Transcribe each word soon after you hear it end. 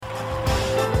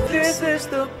This is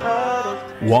the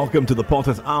part. Welcome to the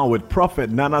Potter's Hour with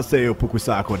Prophet Nanaseo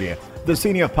Pukusakodie, the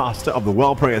senior pastor of the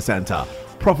World Prayer Center.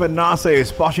 Prophet Nase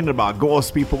is passionate about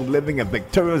God's people living a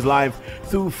victorious life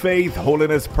through faith,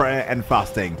 holiness, prayer, and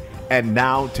fasting. And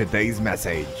now, today's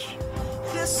message.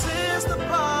 This is the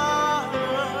part.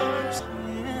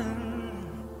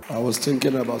 I was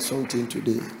thinking about something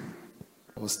today.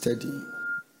 I was studying.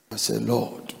 I said,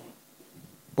 Lord,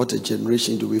 what a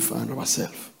generation do we find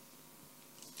ourselves?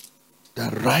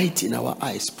 That right in our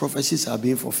eyes, prophecies are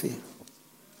being fulfilled.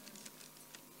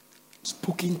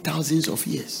 Spoken thousands of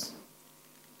years.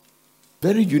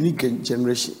 Very unique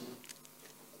generation.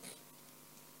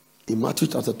 In Matthew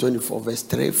chapter 24, verse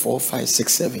 3, 4, 5,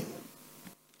 6, 7,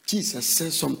 Jesus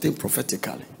said something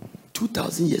prophetically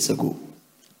 2,000 years ago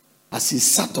as he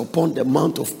sat upon the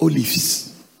Mount of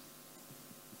Olives.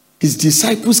 His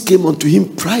disciples came unto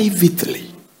him privately,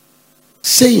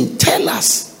 saying, tell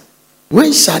us,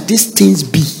 when shall these things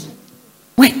be?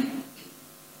 When?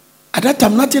 At that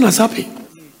time, nothing has happened.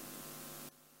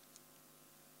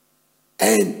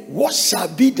 And what shall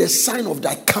be the sign of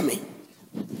thy coming?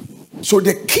 So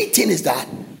the key thing is that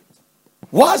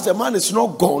whilst the man is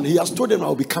not gone, he has told them, I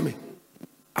will be coming.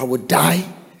 I will die.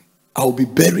 I will be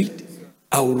buried.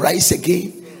 I will rise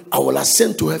again. I will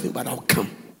ascend to heaven, but I will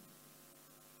come.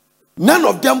 None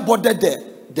of them bothered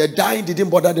the dying didn't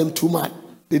bother them too much.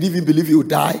 They didn't even believe he would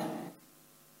die.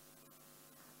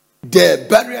 The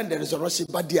burial and the resurrection,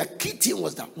 but their key thing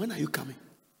was that, when are you coming?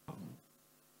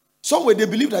 Somewhere they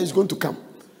believe that he's going to come.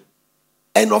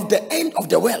 And of the end of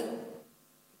the world,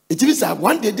 it means that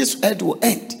one day this earth will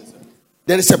end.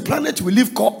 There is a planet we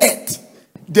live called Earth.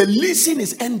 The leasing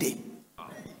is ending.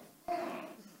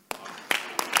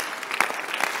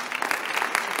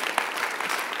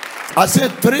 I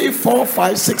said 3, 4,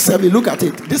 5, 6, 7. Look at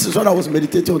it. This is what I was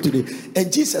meditating on today.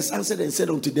 And Jesus answered and said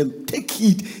unto them, take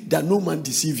heed that no man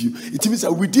deceive you. It means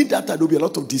that within that there will be a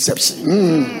lot of deception.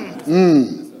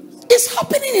 It's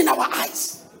happening in our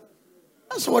eyes.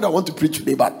 That's what I want to preach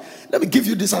today. But let me give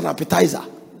you this as an appetizer.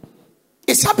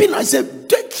 It's happening. I said,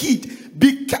 take heed.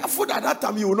 Be careful that at that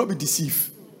time you will not be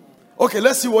deceived. Okay,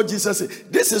 let's see what Jesus said.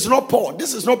 This is not Paul.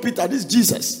 This is not Peter. This is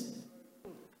Jesus.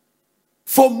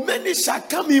 For many shall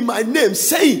come in my name,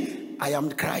 saying, I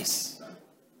am Christ,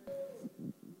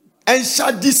 and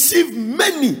shall deceive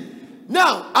many.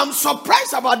 Now, I'm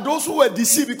surprised about those who were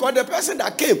deceived, because the person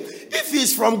that came, if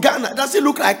he's from Ghana, does he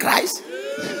look like Christ?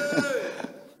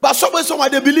 But somewhere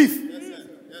they believe.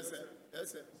 Yes,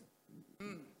 sir.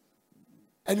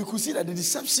 And you could see that the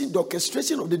deception, the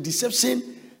orchestration of the deception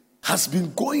has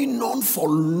been going on for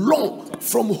long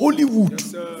from Hollywood.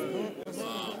 Yes,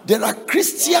 there are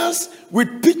Christians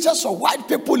with pictures of white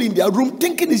people in their room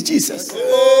thinking it's Jesus. And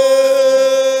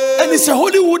it's a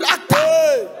Hollywood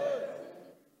actor.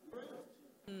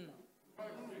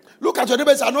 Look at your neighbor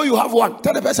and say, I know you have one.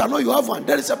 Tell the person, I know you have one.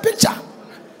 There is a picture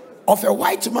of a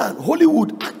white man,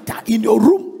 Hollywood actor, in your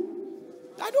room.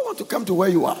 I don't want to come to where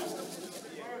you are.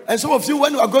 And some of you,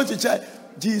 when you are going to church,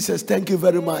 Jesus, thank you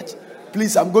very much.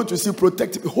 Please, I'm going to see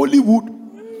Protect Hollywood.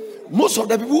 Most of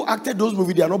the people who acted those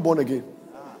movies, they are not born again.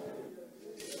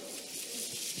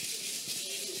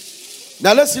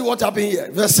 Now let's see what happened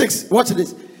here. Verse 6. Watch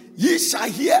this. Ye shall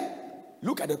hear.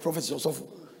 Look at the prophecy of Sopho.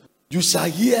 You shall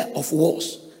hear of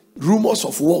wars, rumors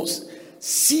of wars.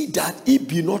 See that it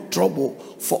be not trouble,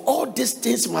 for all these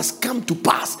things must come to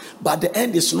pass, but the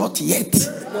end is not yet.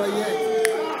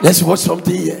 Let's watch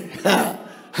something here.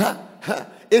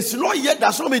 It's not yet.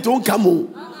 That's not mean it won't come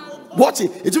on. Watch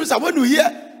it. It means that when you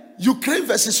hear Ukraine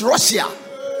versus Russia,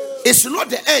 it's not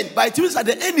the end, but it means that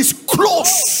the end is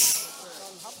close.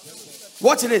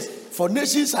 Watch this. For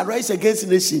nations arise against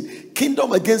nation,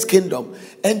 kingdom against kingdom,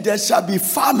 and there shall be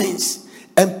famines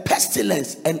and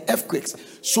pestilence and earthquakes.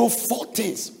 So 4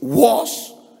 things: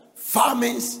 wars,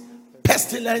 famines,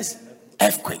 pestilence,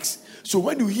 earthquakes. So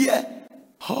when you hear,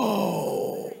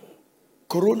 oh,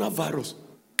 coronavirus,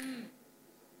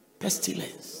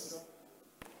 pestilence.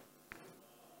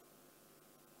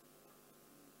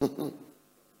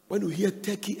 When you hear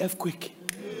Turkey earthquake,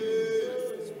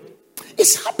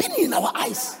 it's happening in our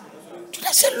eyes.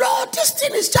 I say, Lord,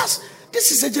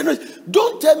 this is a generation.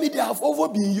 Don't tell me there have over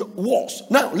been wars.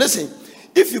 Now, listen,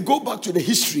 if you go back to the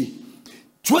history,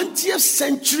 20th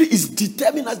century is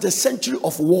determined as the century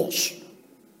of wars.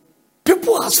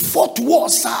 People has fought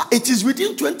wars, sir. It is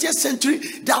within 20th century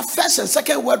that First and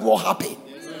Second World War happened.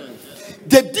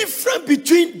 The difference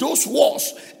between those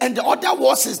wars and the other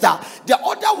wars is that the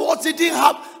other wars didn't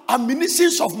have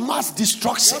ammunitions of mass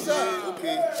destruction.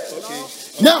 Okay.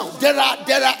 Now there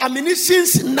are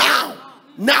ammunitions now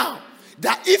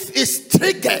that if it's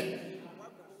triggered,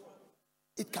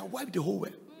 It can wipe the whole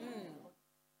world.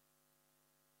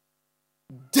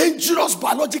 Dangerous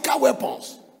biological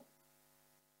weapons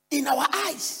in our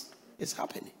eyes. It's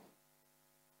happening.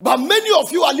 But many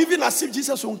of you are living as if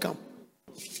Jesus won't come.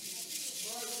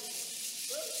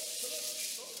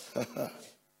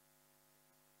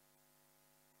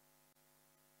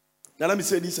 Now let me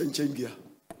say this and change gear.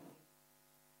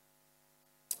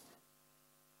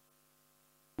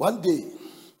 One day,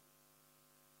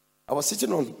 I was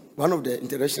sitting on one of the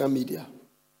international media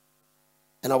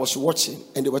and I was watching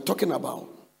and they were talking about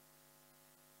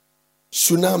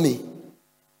tsunami.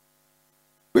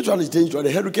 Which one is dangerous?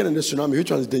 The hurricane and the tsunami, which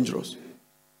one is dangerous?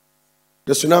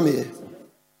 The tsunami.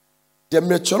 The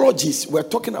meteorologists were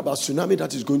talking about tsunami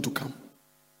that is going to come.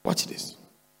 Watch this.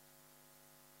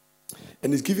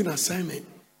 And it's giving an assignment.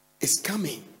 It's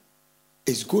coming.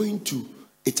 It's going to.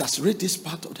 It has read this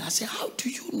part of it. I say, how do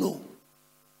you know?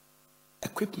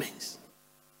 Equipment.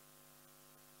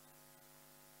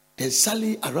 And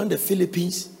suddenly around the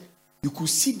Philippines, you could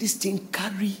see this thing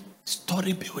carry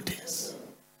story buildings.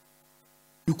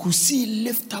 You could see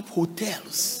lift up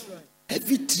hotels,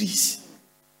 heavy trees.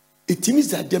 It means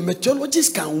that the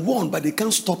meteorologists can warn, but they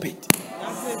can't stop it.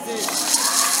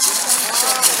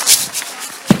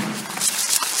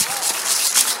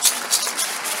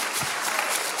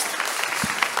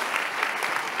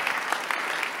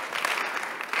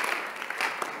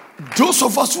 Those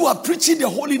of us who are preaching the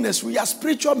holiness, we are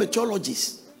spiritual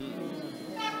meteorologists.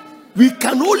 We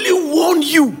can only warn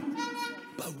you,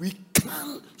 but we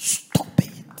can't stop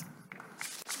it.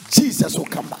 Jesus will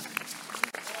come back.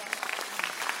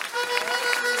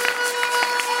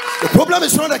 The problem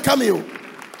is not the coming.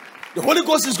 The Holy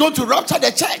Ghost is going to rapture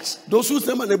the church. Those who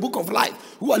stand in the book of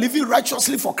life, who are living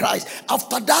righteously for Christ.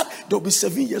 After that, there will be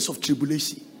 7 years of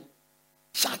tribulation.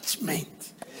 Judgment.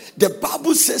 The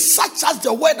Bible says, such as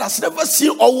the world has never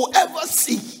seen or will ever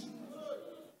see.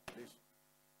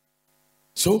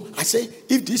 So I say,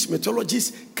 if these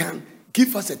meteorologists can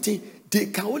give us a thing, they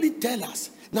can only tell us.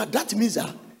 Now that means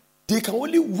that they can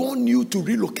only warn you to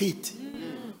relocate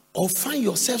or find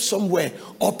yourself somewhere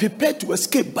or prepare to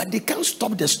escape, but they can't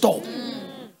stop the storm.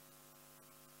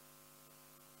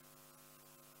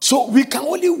 So we can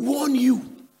only warn you,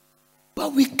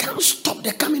 but we can't stop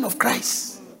the coming of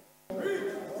Christ.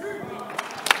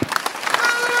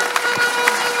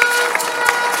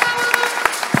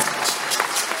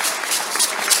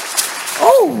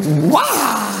 Oh,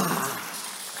 wow.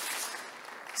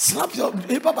 Slap your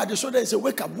neighbor by the shoulder and say,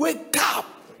 wake up, wake up.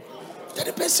 Tell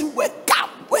the person, wake up,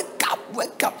 wake up,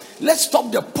 wake up. Let's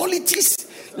stop the politics.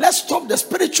 Let's stop the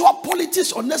spiritual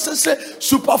politics, unnecessary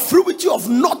superfluity of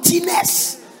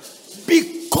naughtiness.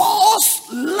 Because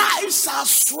lives are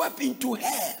swept into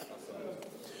hell.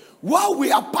 While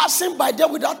we are passing by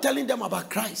them without telling them about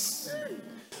Christ.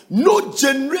 No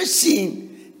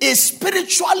generation is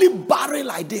spiritually barren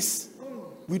like this.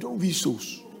 We don't reach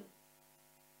souls.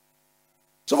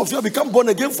 Some of you have become born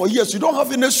again for years. You don't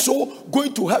have any soul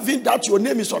going to heaven that your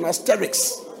name is on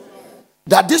asterisk.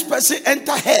 That this person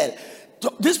enter hell.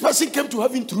 This person came to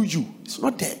heaven through you. It's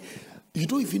not there. We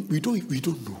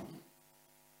don't know.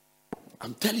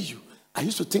 I'm telling you. I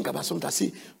used to think about something. I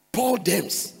say, Paul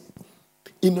Dems,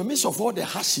 in the midst of all the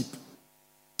hardship,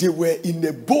 they were in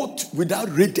a boat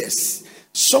without raiders.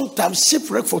 Sometimes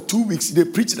shipwreck for 2 weeks. They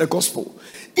preach the gospel.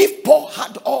 If Paul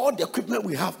had all the equipment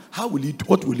we have,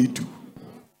 what will he do?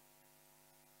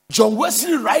 John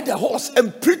Wesley ride a horse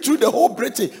and preach through the whole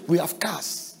Britain. We have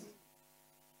cars.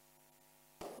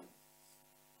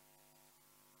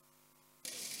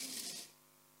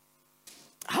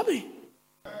 How many?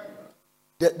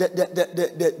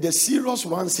 The serious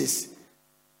ones is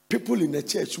people in the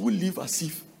church who live as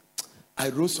if I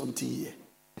wrote something here.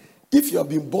 If you have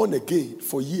been born again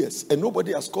for years and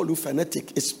nobody has called you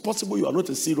fanatic, it's possible you are not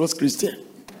a serious Christian.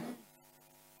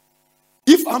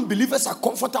 If unbelievers are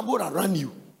comfortable around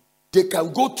you, they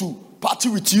can go to party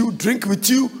with you, drink with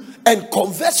you, and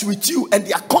converse with you, and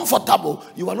they are comfortable.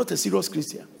 You are not a serious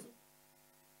Christian.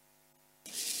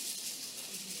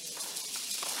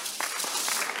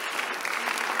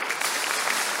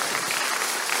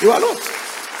 You are not.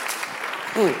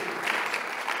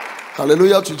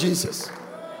 Hallelujah to Jesus.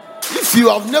 If you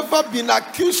have never been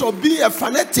accused of being a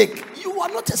fanatic, you are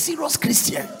not a serious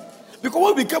Christian. Because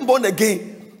when we became born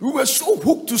again, we were so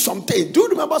hooked to something. Do you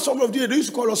remember some of you, they used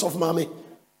to call us of mommy?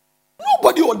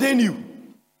 Nobody ordained you.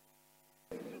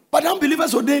 But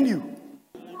unbelievers ordained you.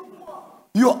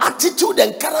 Your attitude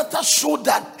and character show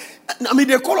that.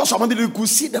 They call us of mommy, they could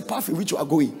see the path in which you are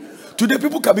going. Today,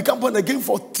 people can become born again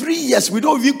for 3 years. We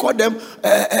don't even call them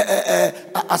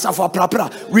as of our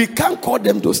prapra. We can't call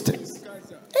them those things.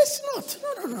 It's not.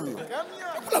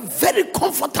 People are very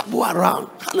comfortable around.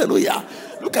 Hallelujah.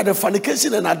 Look at the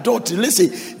fornication and adultery.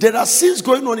 Listen, there are sins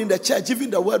going on in the church, even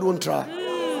the word won't try.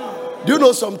 Do you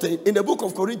know something? In the book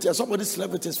of Corinthians, somebody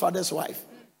slept with his father's wife.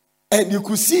 And you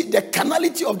could see the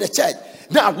carnality of the church.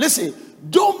 Now, listen,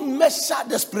 don't measure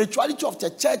the spirituality of the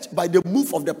church by the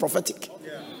move of the prophetic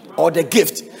or the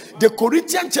gift. The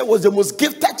Corinthian church was the most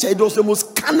gifted church. It was the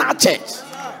most carnal church.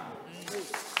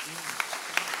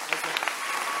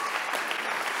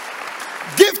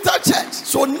 Gifted church.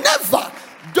 So never,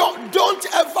 don't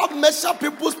ever measure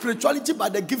people's spirituality by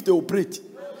the gift they operate.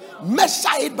 Measure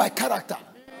it by character.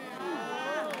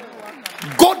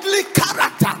 Godly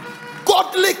character.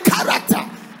 Godly character.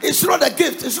 It's not a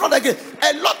gift. It's not a gift.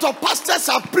 A lot of pastors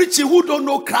are preaching who don't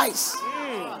know Christ.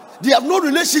 They have no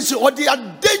relationship, or they are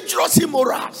dangerous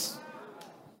immorals.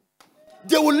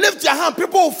 They will lift their hand.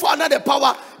 People will fall under the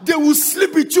power. They will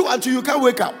sleep with you until you can't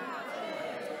wake up.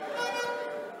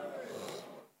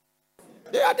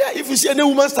 They are there. If you see any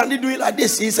woman standing doing like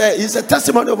this, it's a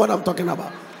testimony of what I'm talking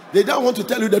about. They don't want to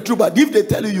tell you the truth, but if they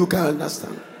tell you, you can't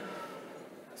understand.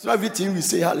 So everything we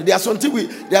say, there are some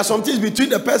things between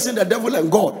the person, the devil,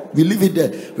 and God. We leave it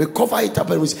there. We cover it up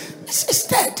and we say, it's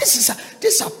there. This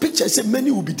is a picture. Say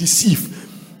many will be deceived.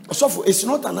 So it's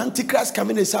not an antichrist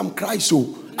coming and say, I'm Christ.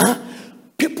 So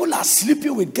people are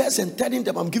sleeping with girls and telling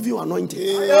them, I'm giving you anointing.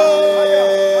 I'm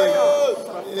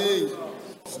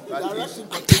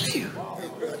telling you.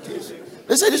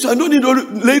 They say this one, I don't need no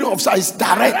laying of size.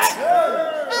 Direct.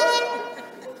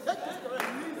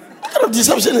 What kind of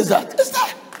deception is that? It's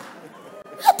that.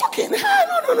 You're talking.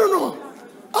 No.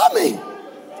 Amen.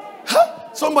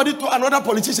 Huh? Somebody to another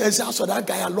politician and say, I saw that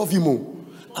guy, I love him more.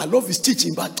 I love his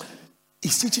teaching, but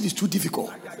his teaching is too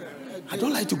difficult. I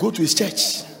don't like to go to his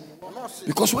church.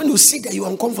 Because when you sit there, you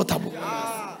are uncomfortable.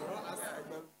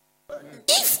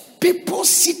 If people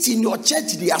sit in your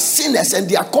church, they are sinners and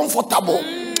they are comfortable,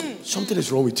 something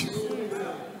is wrong with you.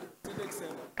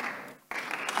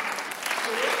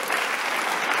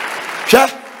 Sure.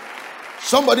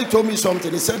 Somebody told me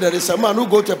something. He said there is a man who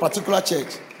go to a particular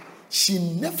church. She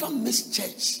never missed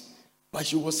church, but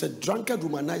she was a drunkard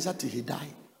womanizer till he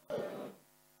died.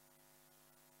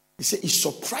 He said it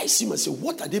surprised him and said,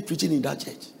 what are they preaching in that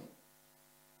church?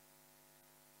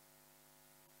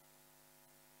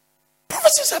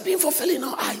 Prophecies are being fulfilled in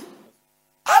our eye.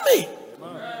 Amen.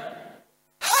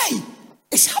 Hi,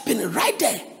 it's happening right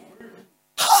there.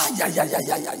 Yeah.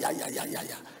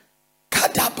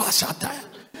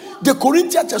 The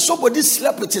Corinthian church, somebody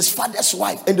slept with his father's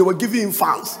wife and they were giving him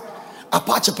fans.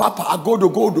 Apache Papa, Agodo.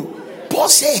 Paul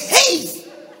said, hey,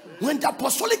 when the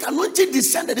apostolic anointing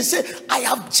descended, he said, I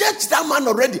have judged that man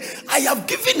already. I have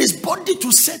given his body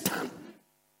to Satan.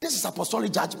 This is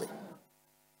apostolic judgment.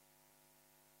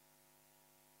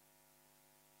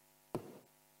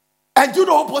 And you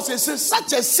know what Paul says?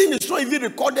 Such a sin is not even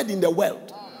recorded in the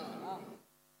world.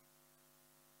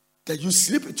 That you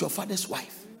sleep with your father's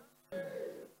wife.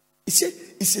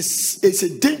 It's a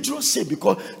dangerous sin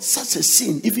because such a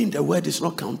sin, even the word is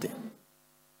not counted.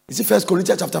 Is it 1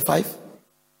 Corinthians chapter 5?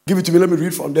 Give it to me, let me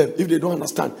read from them if they don't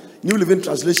understand. New Living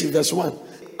Translation, verse 1.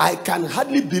 I can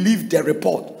hardly believe the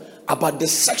report about the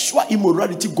sexual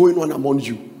immorality going on among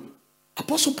you.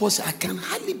 Apostle Paul said, I can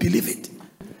hardly believe it.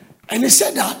 And he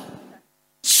said that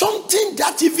something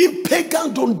that even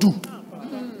pagan don't do.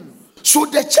 So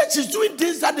the church is doing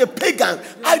things that the pagan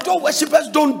idol worshippers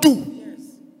don't do.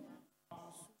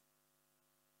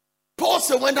 Paul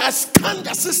said, when I scan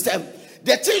the system,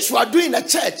 the things you are doing in the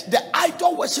church, the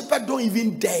idol worshippers don't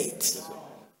even dare it.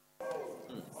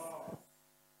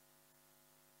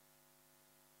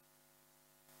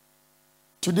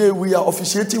 Today we are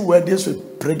officiating weddings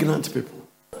with pregnant people.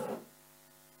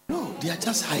 No, they are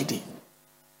just hiding.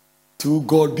 To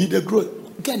God be the glory.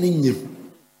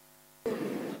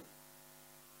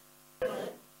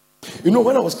 You know,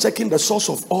 when I was checking the source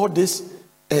of all these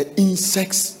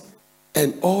insects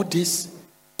and all these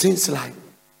things like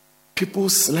people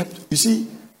slept. You see,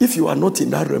 if you are not in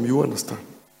that realm, you understand.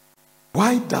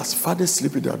 Why does fathers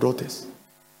sleep with their daughters?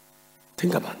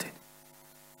 Think about it.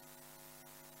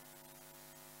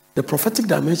 The prophetic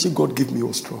dimension God gave me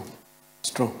was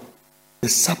strong. The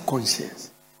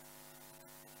subconscious.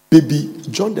 Baby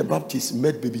John the Baptist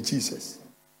met baby Jesus.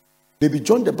 Baby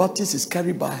John the Baptist is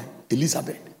carried by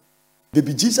Elizabeth.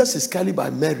 Baby Jesus is carried by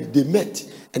Mary. They met,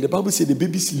 and the Bible said the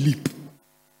baby sleep.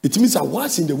 It means that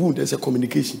once in the womb, there's a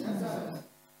communication.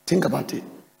 Think about it.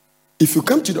 If you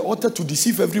come to the altar to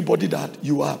deceive everybody that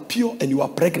you are pure and you are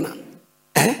pregnant,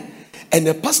 and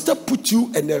the pastor put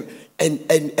you and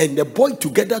the boy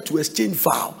together to exchange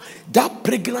vow, that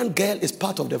pregnant girl is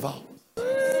part of the vow.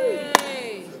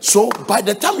 So by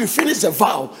the time you finish the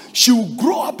vow, she will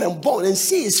grow up and born and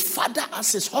see his father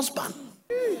as his husband.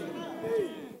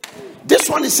 This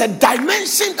one is a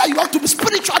dimension that you have to be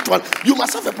spiritual to. You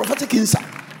must have a prophetic insight.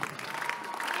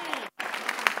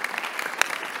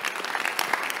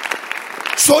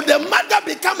 So the mother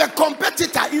become a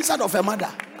competitor inside of her mother.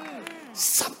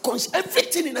 Subconscious,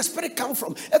 everything in the spirit comes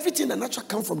from, everything in the natural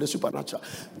comes from the supernatural.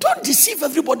 Don't deceive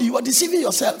everybody, you are deceiving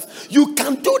yourself. You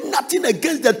can do nothing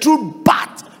against the truth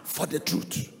but for the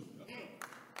truth.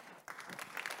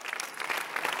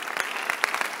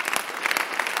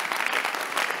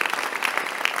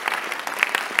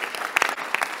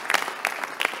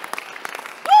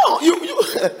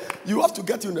 You have to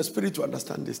get in the spirit to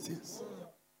understand these things.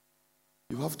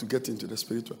 You have to get into the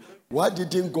spiritual. Why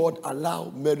didn't God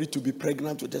allow Mary to be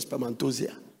pregnant with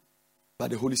spermatozoa? By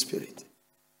the Holy Spirit.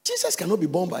 Jesus cannot be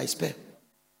born by a sperm.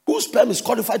 Whose sperm is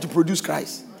qualified to produce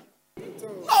Christ?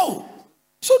 No.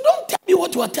 So don't tell me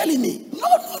what you are telling me.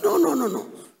 No.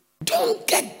 Don't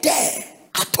get there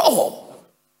at all.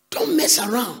 Don't mess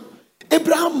around.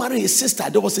 Abraham married his sister.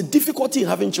 There was a difficulty in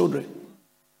having children.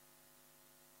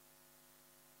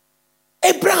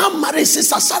 Abraham married his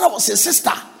sister. Sarah was his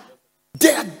sister.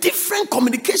 There are different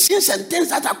communications and things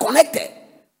that are connected.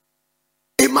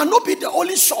 It might not be the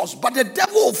only source, but the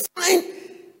devil will find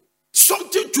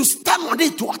something to stand on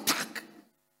it to attack.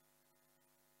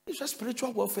 It's just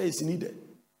spiritual warfare is needed.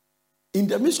 In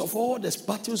the midst of all the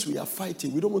battles we are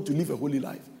fighting, we don't want to live a holy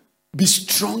life. Be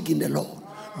strong in the Lord.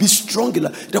 Be strong in the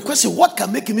Lord. The question, what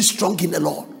can make me strong in the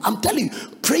Lord? I'm telling you,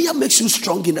 prayer makes you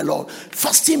strong in the Lord.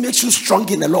 Fasting makes you strong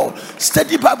in the Lord.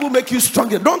 Study Bible makes you strong.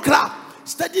 Don't clap.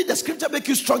 Study the scripture make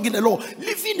you strong in the Lord.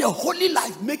 Living a holy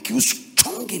life make you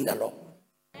strong in the Lord.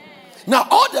 Now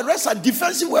all the rest are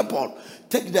defensive weapons.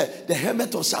 Take the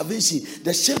helmet of salvation,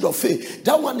 the shield of faith.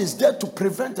 That one is there to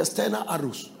prevent external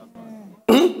arrows.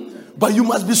 But you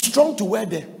must be strong to wear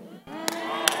them.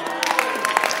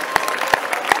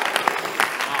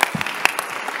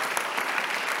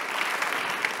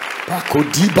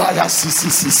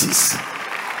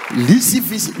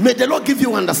 May the Lord give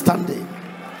you understanding.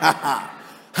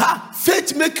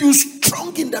 Faith make you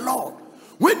strong in the Lord.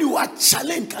 When you are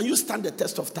challenged, can you stand the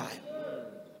test of time?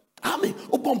 Amen.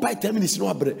 Open by 10 minutes, no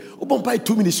abre. Open by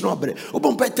 2 minutes, no abre.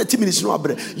 Open by 30 minutes, no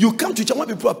abre. You come to church when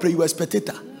people are praying, you are a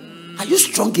spectator. Are you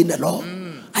strong in the Lord?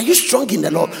 Are you strong in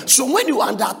the Lord? So when you are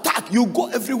under attack, you go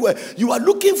everywhere. You are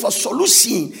looking for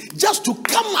solution just to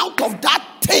come out of that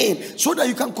thing so that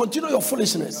you can continue your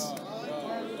foolishness.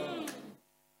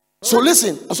 So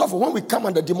listen, so when we come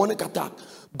under demonic attack,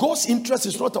 God's interest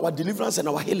is not our deliverance and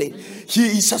our healing. He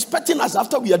is expecting us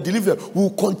after we are delivered, we will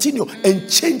continue and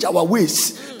change our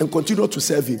ways and continue to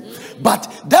serve Him.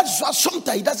 But that's why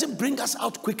sometimes He doesn't bring us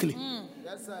out quickly.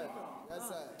 Yes, sir. Yes,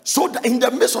 sir. So that in the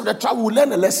midst of the trial, we will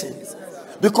learn a lesson.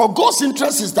 Because God's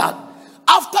interest is that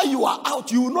after you are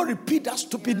out, you will not repeat that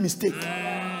stupid mistake.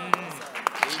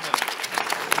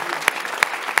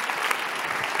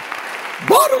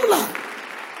 Bottom line.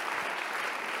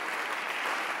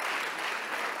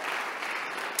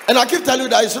 And I keep telling you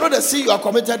that it's not the sin you are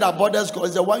committed that bothers God.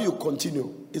 It's the one you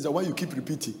continue. It's the one you keep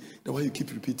repeating. The one you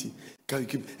keep repeating. Can you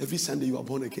keep every Sunday you are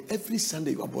born again? Every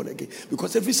Sunday you are born again.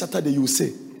 Because every Saturday you will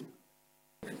say.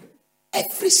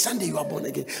 Every Sunday you are born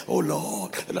again. Oh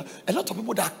Lord. A lot of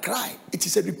people that cry. It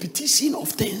is a repetition of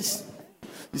things.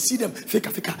 You see them.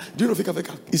 Fika. Do you know fika?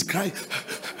 He's crying.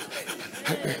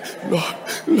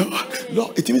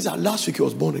 Lord. It means that last week he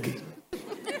was born again.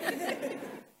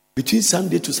 Between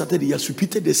Sunday to Saturday, he has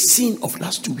repeated the sin of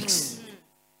last 2 weeks.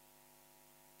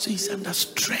 So he's under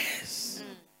stress.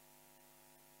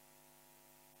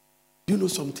 You know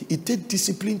something? It takes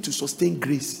discipline to sustain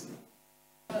grace.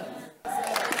 It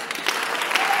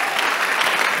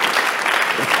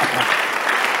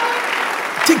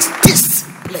takes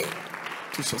discipline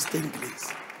to sustain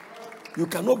grace. You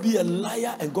cannot be a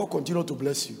liar and God continue to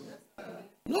bless you.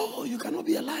 No, you cannot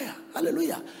be a liar.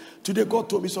 Hallelujah. Today God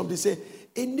told me something. Say,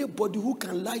 anybody who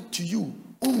can lie to you,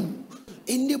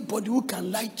 anybody who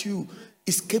can lie to you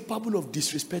is capable of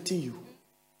disrespecting you.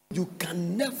 You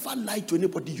can never lie to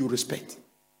anybody you respect.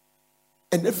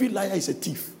 And every liar is a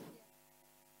thief.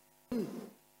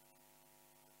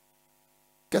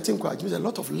 Getting quiet means a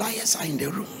lot of liars are in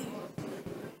the room.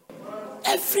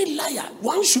 Every liar,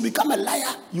 once you become a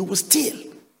liar, you will steal.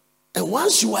 And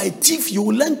once you are a thief, you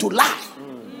will learn to lie.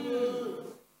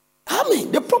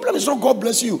 Amen. The problem is not God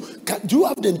bless you. Do you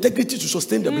have the integrity to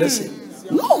sustain the blessing?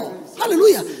 No.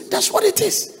 Hallelujah. That's what it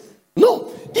is.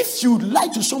 No. If you lie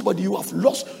to somebody, you have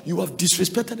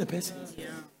disrespected the person.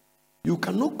 You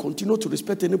cannot continue to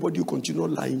respect anybody you continue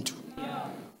lying to.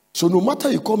 So no matter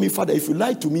you call me father, if you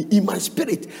lie to me in my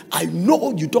spirit, I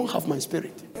know you don't have my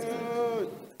spirit.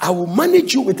 I will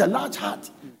manage you with a large heart,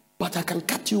 but I can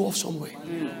cut you off somewhere.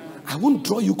 I won't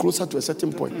draw you closer to a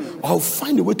certain point. I'll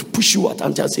find a way to push you out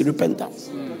until I say repentance.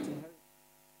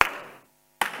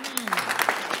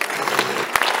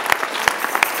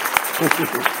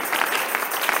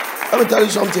 Let me tell you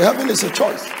something. Heaven is a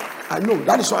choice. I know.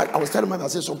 That is why I was telling my, I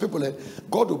said some people,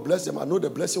 God will bless them. I know the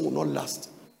blessing will not last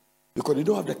because they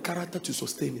don't have the character to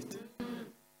sustain it.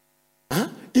 Huh?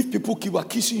 If people keep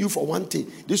accusing you for one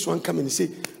thing, this one come and say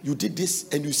you did this,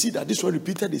 and you see that this one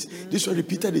repeated this one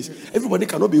repeated this. Everybody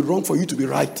cannot be wrong for you to be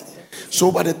right.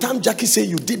 So by the time Jackie say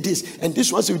you did this, and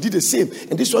this one say you did the same,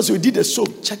 and this one say you did the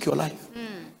same, check your life.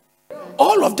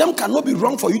 All of them cannot be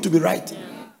wrong for you to be right.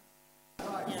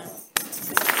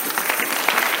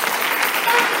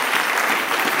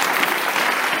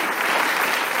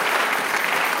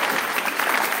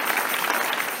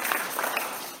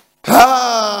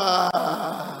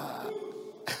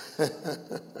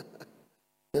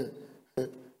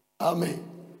 Amen.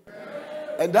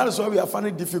 And that is why we are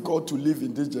finding it difficult to live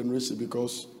in this generation,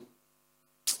 because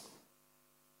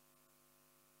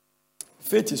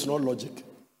faith is not logic.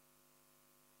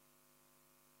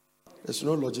 There's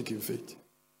no logic in faith.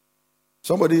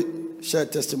 Somebody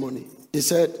shared testimony. He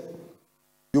said,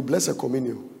 you bless a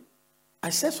communion.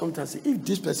 I said sometimes, if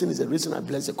this person is the reason I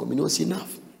bless a communion, it's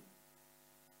enough.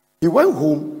 He went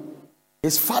home.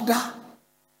 His father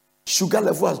sugar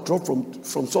level has dropped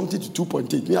from something to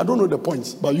 2.8. I don't know the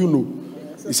points, but you know.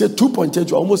 He said 2.8,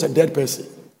 you're almost a dead person.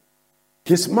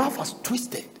 His mouth has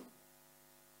twisted.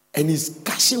 And he's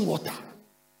gushing water.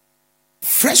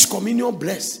 Fresh communion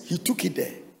blessed. He took it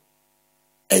there.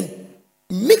 And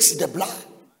mixed the blood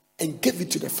and gave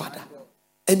it to the father.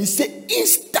 And he said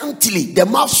instantly the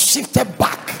mouth shifted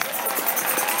back.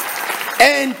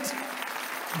 And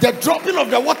the dropping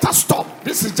of the water stopped.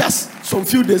 This is just some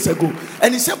few days ago.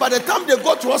 And he said by the time they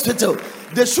go to hospital,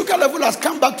 the sugar level has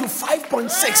come back to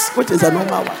 5.6, which is a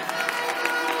normal one.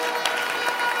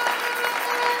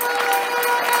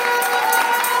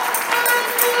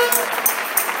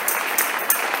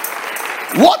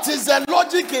 What is the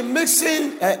logic in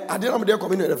mixing? I didn't know their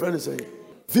community. The friend is saying,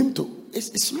 Vimto.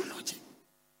 It's no logic.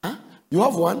 Huh? You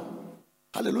have one.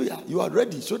 Hallelujah. You are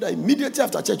ready. So that immediately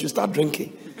after church, you start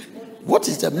drinking. What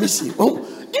is the missing? Oh,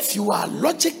 if you are a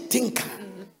logic thinker,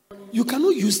 you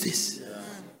cannot use this.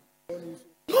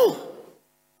 No,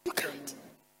 you can't.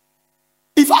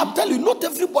 If I tell you, not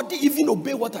everybody even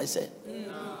obey what I said.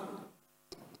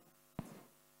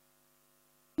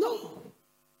 No,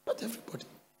 not everybody.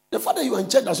 The fact that you are in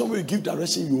church that somebody will give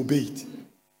direction, you obey it.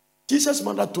 Jesus'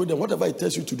 mother told them, whatever he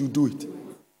tells you to do, do it.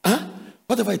 Huh?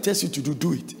 Whatever he tells you to do,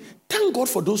 do it. Thank God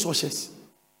for those horses.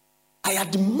 I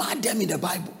admire them in the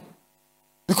Bible.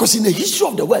 Because in the history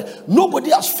of the world,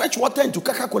 nobody has fetched water into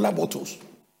Coca-Cola bottles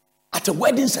at a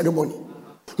wedding ceremony.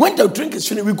 When the drink is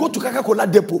finished, we go to Coca-Cola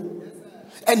depot.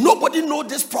 And nobody knows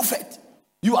this prophet.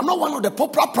 You are not one of the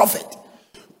popular prophets.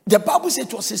 The Bible says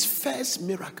it was his first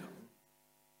miracle.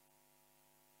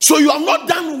 So you have not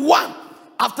done one.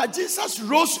 After Jesus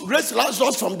raised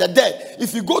Lazarus from the dead,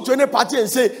 if you go to any party and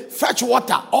say, fetch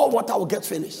water, all water will get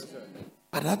finished.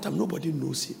 At that time, nobody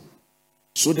knows him.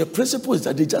 So the principle is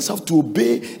that they just have to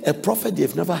obey a prophet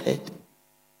they've never heard.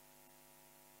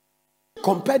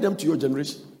 Compare them to your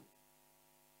generation.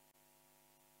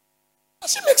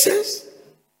 Does it make sense?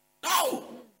 No.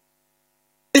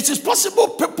 It is possible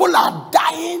people are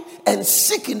dying and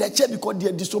sick in the church because they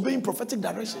are disobeying prophetic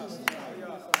directions.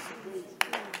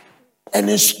 And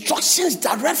instructions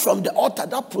direct from the altar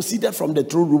that proceeded from the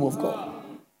throne room of God.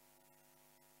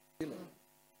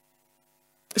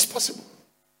 It's possible.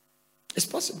 It's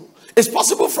possible. It's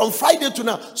possible from Friday to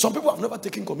now. Some people have never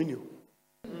taken communion.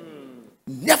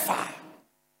 Never.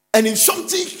 And if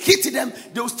something hit them,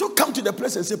 they will still come to the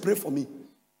place and say, pray for me.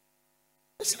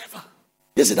 It's never.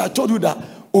 Yes, I told you that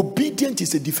obedience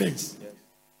is a defense. Yes.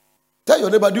 Tell your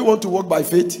neighbor, do you want to walk by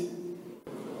faith?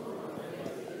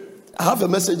 I have a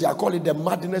message, I call it the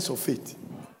madness of faith.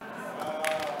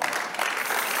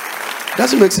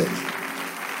 Doesn't make sense.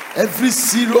 Every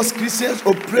serious Christian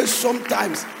operates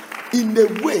sometimes in a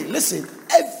way. Listen,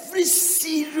 every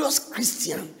serious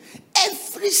Christian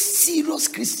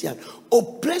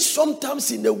operates sometimes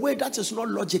in a way that is not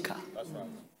logical. That's right.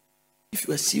 If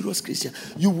you're a serious Christian,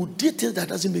 you would do things that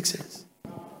doesn't make sense.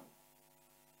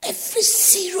 Every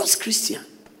serious Christian.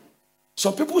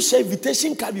 Some people say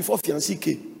invitation card before fiancé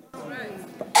came.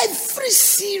 Every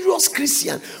serious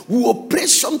Christian will operate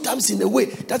sometimes in a way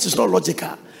that is not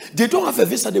logical. They don't have a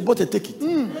visa, they bought a ticket.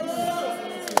 Every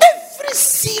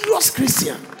serious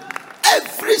Christian,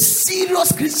 every Every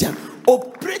serious Christian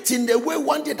operates in a way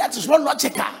one day that is not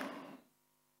logical.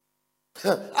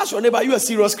 Ask your neighbor, you a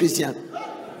serious Christian?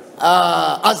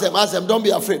 Ask them. Don't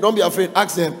be afraid.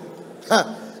 Ask them.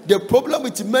 The problem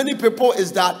with many people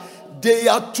is that they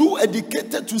are too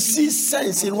educated to see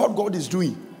sense in what God is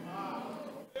doing.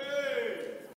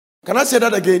 Can I say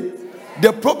that again?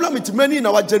 The problem with many in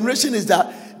our generation is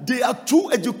that they are too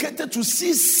educated to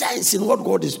see sense in what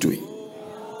God is doing.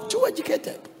 Too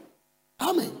educated.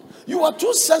 Amen. You are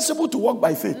too sensible to walk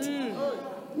by faith.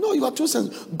 No, you are too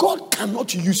sensible. God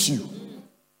cannot use you.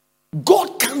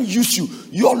 God can use you.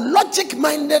 Your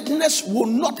logic-mindedness will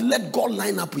not let God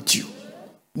line up with you.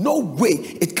 No way.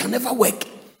 It can never work.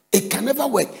 It can never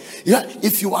work. Yeah,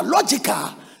 if you are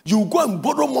logical, you go and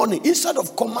borrow money instead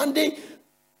of commanding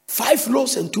 5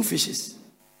 loaves and 2 fishes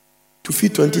to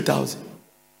feed 20,000.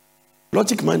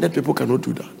 Logic-minded people cannot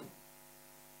do that.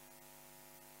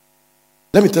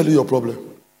 Let me tell you your problem.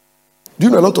 Do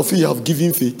you know a lot of you have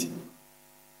giving faith?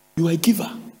 You are a giver.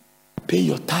 Pay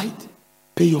your tithe.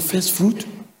 Pay your first fruit.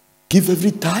 Give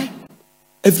every time.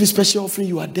 Every special offering,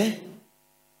 you are there.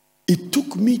 It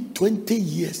took me 20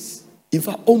 years. In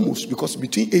fact, almost, because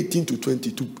between 18 to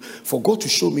 22, for God to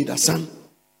show me that, son,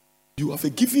 you have a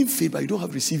giving faith, but you don't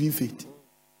have receiving faith.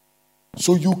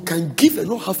 So you can give and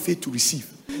not have faith to receive.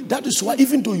 That is why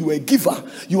even though you are a giver,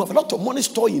 you have a lot of money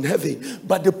stored in heaven,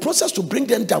 but the process to bring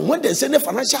them down, when there's any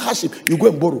financial hardship, you go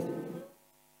and borrow.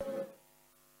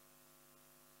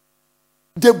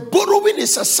 The borrowing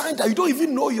is a sign that you don't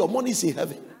even know your money is in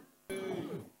heaven.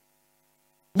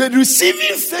 The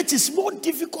receiving faith is more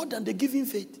difficult than the giving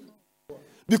faith.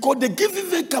 Because the giving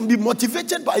faith can be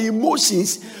motivated by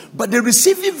emotions, but the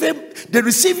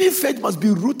receiving faith must be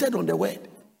rooted on the word.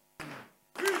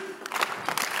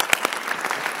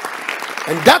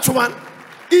 And that one,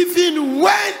 even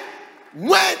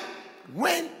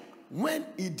when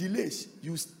it delays,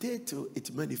 you stay till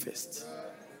it manifests.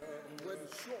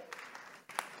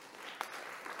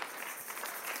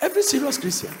 Every serious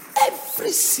Christian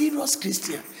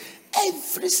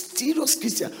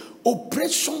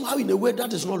operates somehow in a way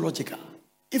that is not logical.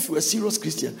 If you're a serious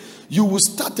Christian, you will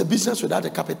start a business without a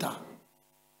capital.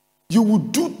 You will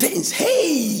do things.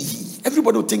 Hey,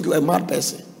 everybody will think you're a mad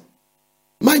person.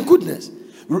 My goodness.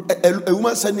 A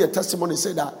woman sent me a testimony,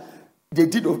 said that they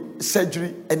did a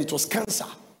surgery and it was cancer.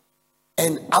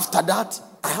 And after that,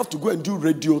 I have to go and do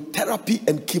radiotherapy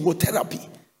and chemotherapy.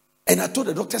 And I told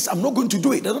the doctors, I'm not going to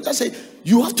do it. The doctor said,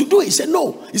 you have to do it. He said,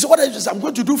 no. He said, what is this? I'm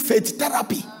going to do faith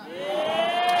therapy.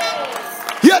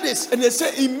 Hear this. And they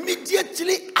say,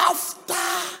 immediately after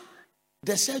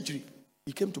the surgery,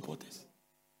 he came to Porters.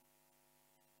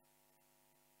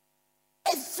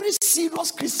 Every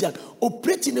serious Christian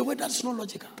operates in a way that's not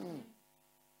logical.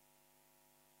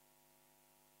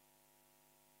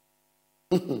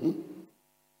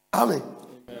 Amen.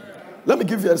 Let me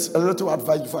give you a little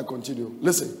advice before I continue.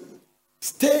 Listen.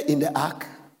 Stay in the ark.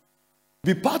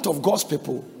 Be part of God's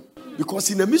people. Because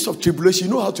in the midst of tribulation,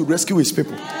 you know how to rescue his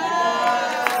people.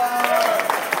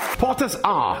 Potter's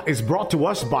Hour is brought to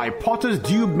us by Potter's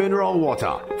Dew Mineral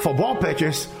Water. For more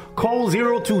purchase, call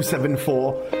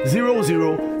 0274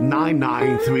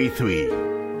 009933.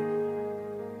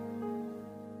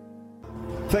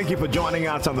 Thank you for joining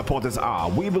us on the Potter's Hour.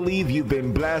 We believe you've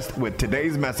been blessed with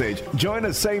today's message. Join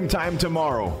us same time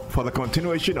tomorrow for the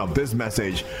continuation of this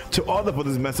message. To order for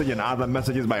this message and other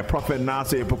messages by Prophet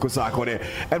Nasir Pukusakode,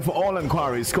 and for all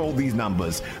inquiries, call these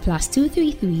numbers: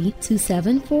 +233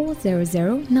 274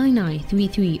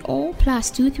 009933 or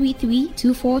 +233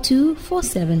 242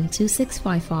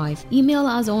 472655. Email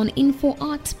us on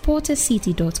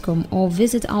info@portercity.com or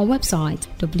visit our website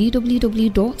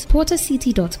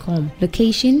www.portercity.com.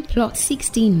 Location Plot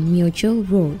 16 Mutual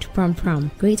Road, Pram Pram,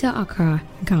 Greater Accra,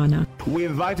 Ghana. We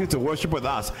invite you to worship with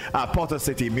us at Potter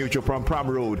City Mutual Pram Pram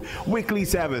Road. Weekly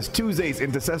service, Tuesdays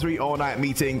intercessory all-night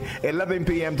meeting 11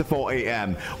 p.m. to 4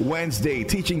 a.m. Wednesday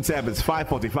teaching service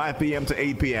 5:45 p.m. to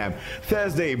 8 p.m.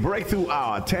 Thursday breakthrough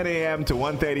hour 10 a.m. to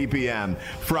 1:30 p.m.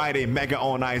 Friday mega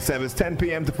all-night service 10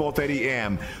 p.m. to 4:30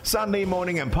 a.m. Sunday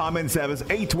morning empowerment service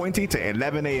 8:20 to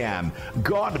 11 a.m.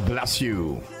 God bless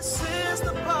you. This is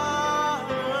the part.